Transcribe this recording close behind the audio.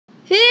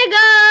Hey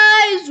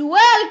guys,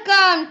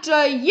 welcome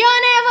to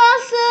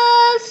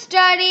Universal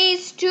Study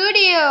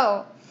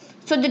Studio.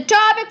 So the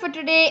topic for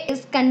today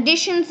is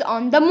conditions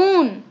on the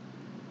moon.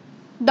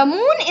 The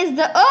moon is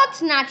the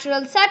Earth's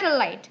natural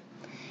satellite.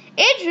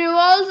 It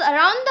revolves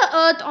around the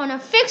Earth on a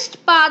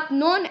fixed path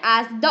known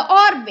as the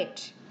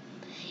orbit.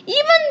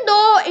 Even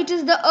though it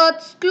is the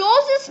Earth's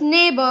closest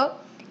neighbor,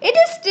 it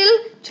is still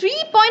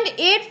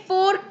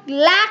 3.84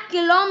 lakh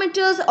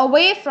kilometers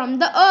away from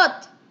the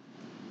Earth.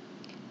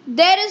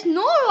 There is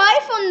no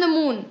life on the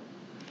moon.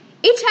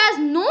 It has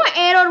no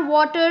air or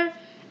water,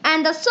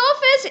 and the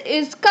surface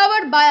is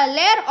covered by a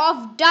layer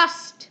of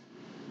dust.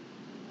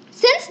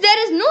 Since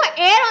there is no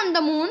air on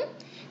the moon,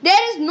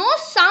 there is no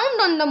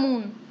sound on the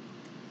moon.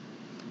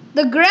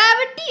 The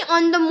gravity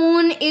on the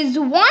moon is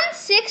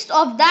 1/6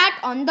 of that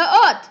on the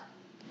Earth.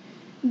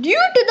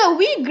 Due to the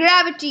weak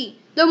gravity,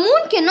 the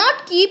moon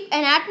cannot keep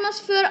an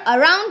atmosphere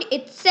around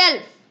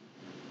itself.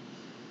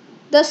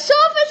 The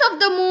surface of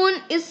the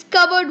moon is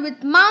covered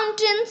with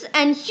mountains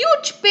and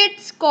huge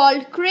pits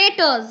called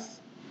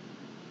craters.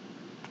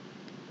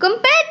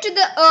 Compared to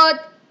the Earth,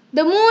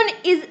 the moon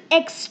is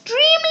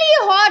extremely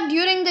hot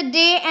during the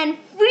day and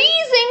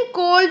freezing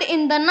cold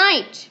in the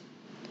night.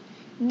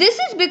 This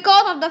is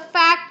because of the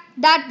fact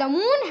that the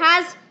moon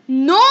has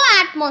no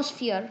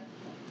atmosphere.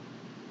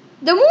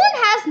 The moon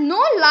has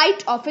no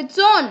light of its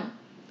own.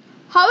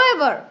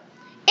 However,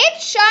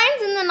 it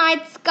shines in the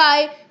night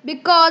sky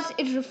because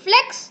it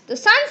reflects the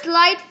sun's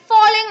light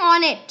falling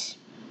on it.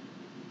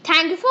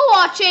 Thank you for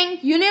watching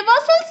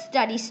Universal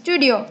Study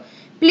Studio.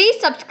 Please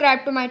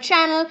subscribe to my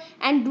channel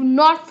and do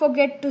not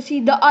forget to see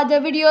the other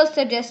videos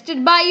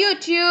suggested by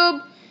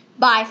YouTube.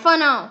 Bye for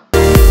now.